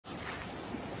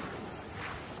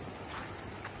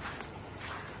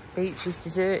beach is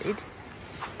deserted.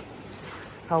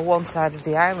 Or one side of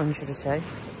the island, should I say.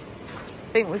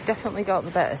 I think we've definitely got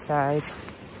the better side.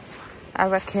 I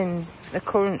reckon the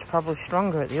current's probably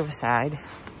stronger at the other side.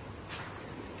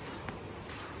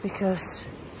 Because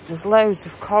there's loads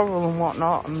of coral and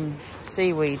whatnot and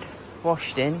seaweed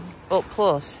washed in. But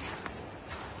plus,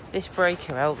 this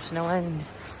breaker helps no end.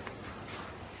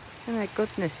 Oh my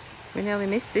goodness, we nearly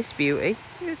missed this beauty.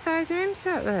 Look at the size of him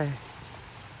sat there.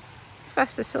 He's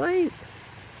fast asleep.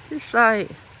 Just like,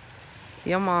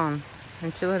 yum on,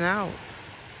 I'm chilling out.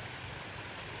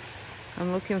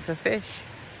 I'm looking for fish.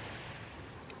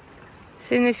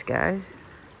 Seen this, guys?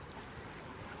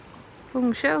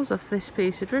 Hung shells off this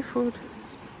piece of driftwood.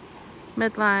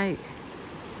 Made like,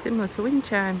 similar to wind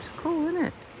chimes. Cool, isn't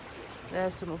it?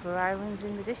 There's some other islands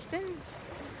in the distance.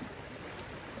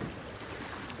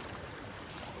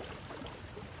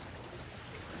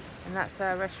 And that's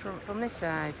our restaurant from this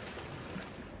side.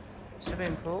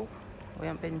 Swimming pool, we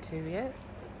haven't been to yet.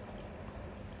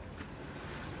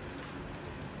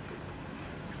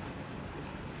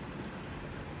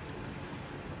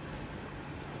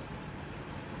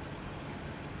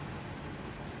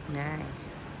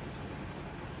 Nice.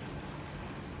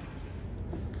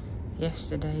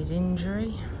 Yesterday's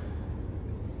injury.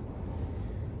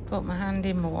 Put my hand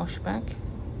in my wash bag.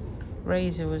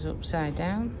 Razor was upside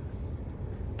down.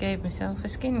 Gave myself a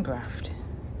skin graft.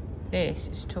 This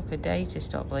has took a day to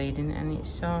stop bleeding and it's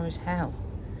sore as hell.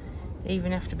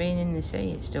 Even after being in the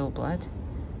sea it still bled.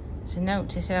 So note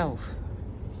to self,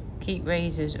 keep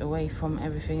razors away from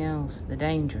everything else, they're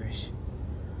dangerous.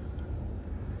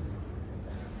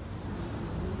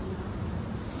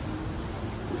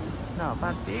 Not a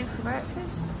bad view for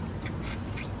breakfast.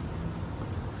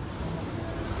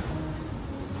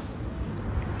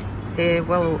 Here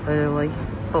well early,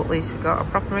 but at least we've got a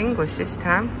proper English this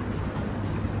time.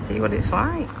 See what it's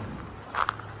like.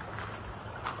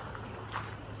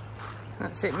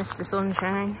 That's it, Mr.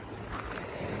 Sunshine.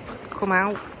 Come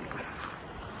out.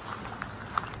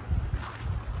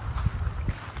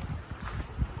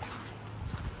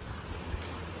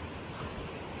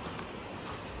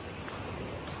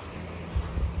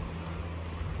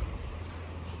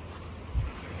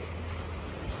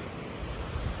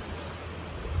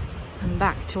 And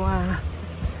back to our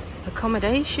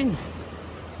accommodation.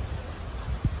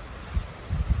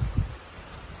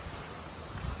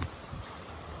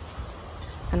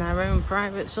 And our own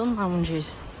private sun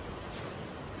lounges.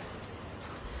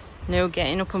 No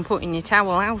getting up and putting your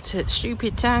towel out at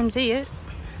stupid times here.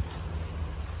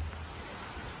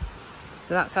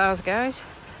 So that's ours, guys.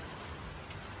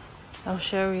 I'll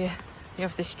show you. You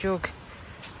have this jug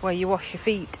where you wash your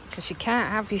feet because you can't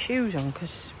have your shoes on,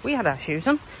 because we had our shoes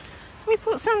on. We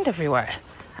put sand everywhere,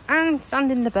 and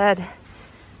sand in the bed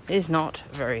is not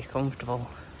very comfortable,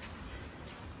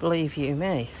 believe you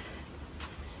me.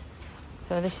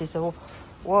 So this is the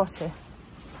water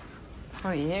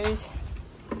I use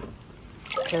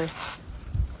to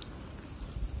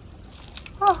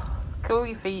cool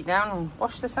your feet down and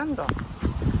wash the sand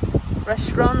off.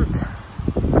 Restaurant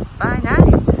by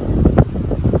night.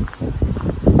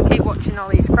 Keep watching all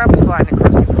these crabs flying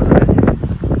across in front of us.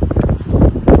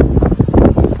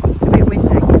 It's a bit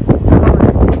windy. You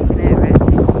can hear it.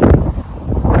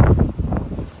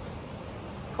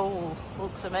 Pool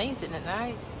looks amazing at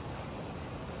night.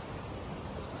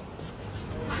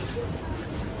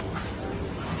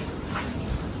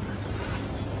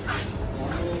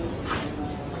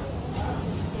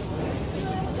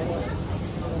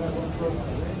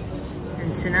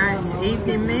 And tonight's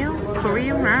evening meal,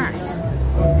 Korean rice.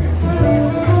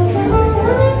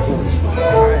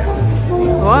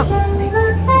 What?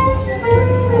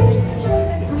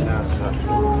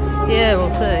 Yeah, we'll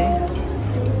see.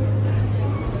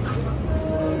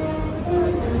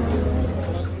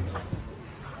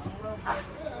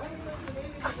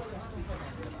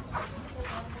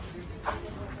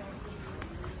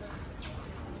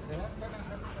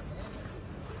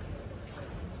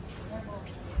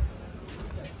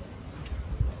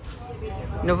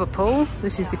 Another pool.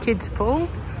 This is the kids' pool.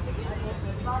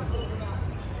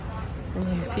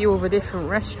 And a few other different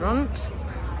restaurants.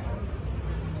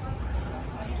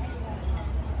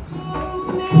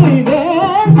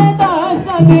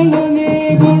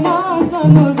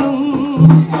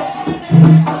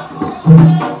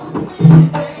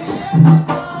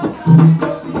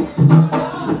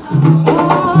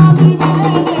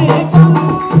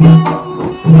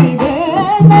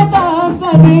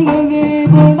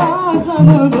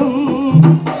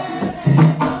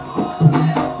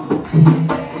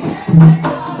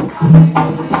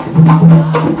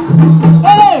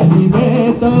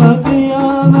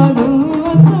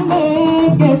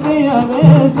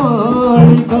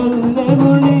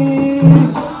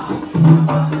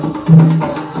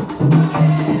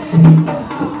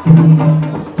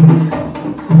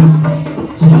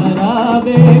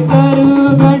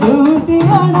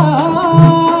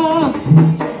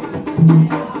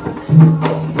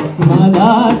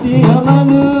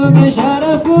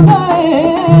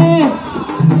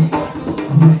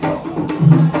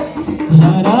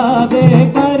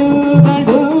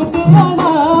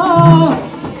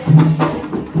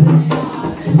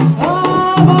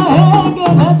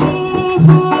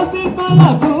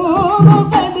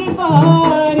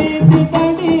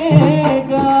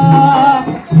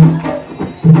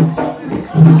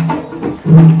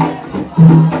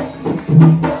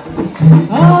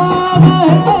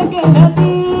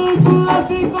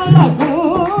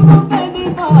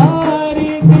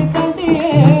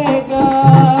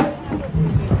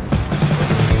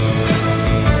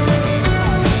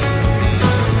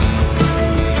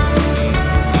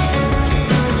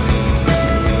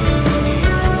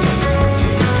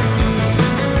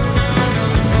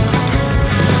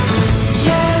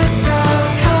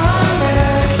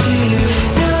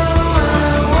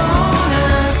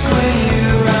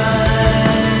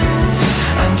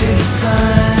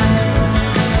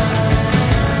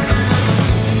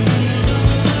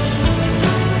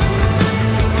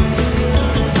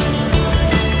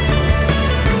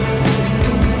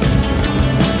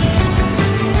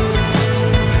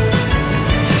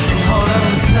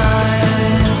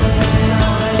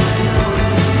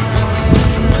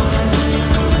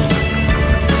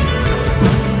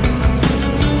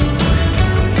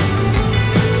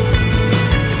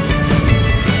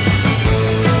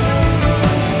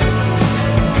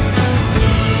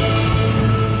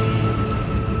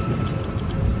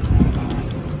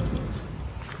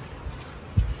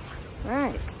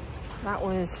 Right, that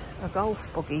was a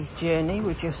golf buggy journey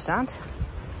we just had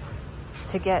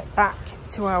to get back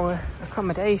to our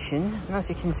accommodation, and as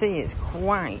you can see it's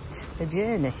quite a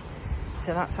journey,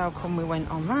 so that's how come we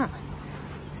went on that.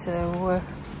 So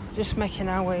just making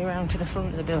our way around to the front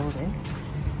of the building.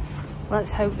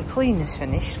 Let's hope the cleaner's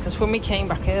finished, because when we came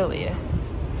back earlier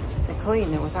the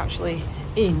cleaner was actually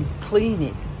in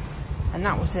cleaning, and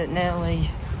that was at nearly,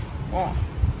 what,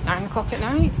 9 o'clock at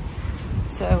night.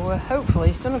 So hopefully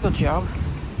he's done a good job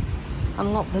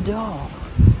and locked the door.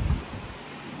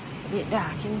 It's a bit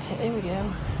dark, isn't it? Here we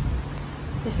go.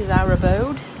 This is our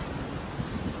abode.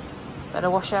 Better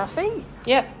wash our feet.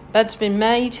 Yep, bed's been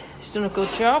made. He's done a good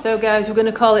job. So guys, we're going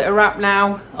to call it a wrap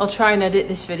now. I'll try and edit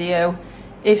this video.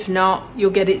 If not,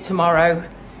 you'll get it tomorrow.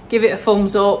 Give it a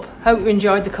thumbs up. Hope you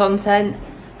enjoyed the content.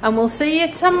 And we'll see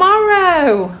you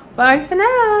tomorrow. Bye for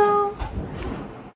now.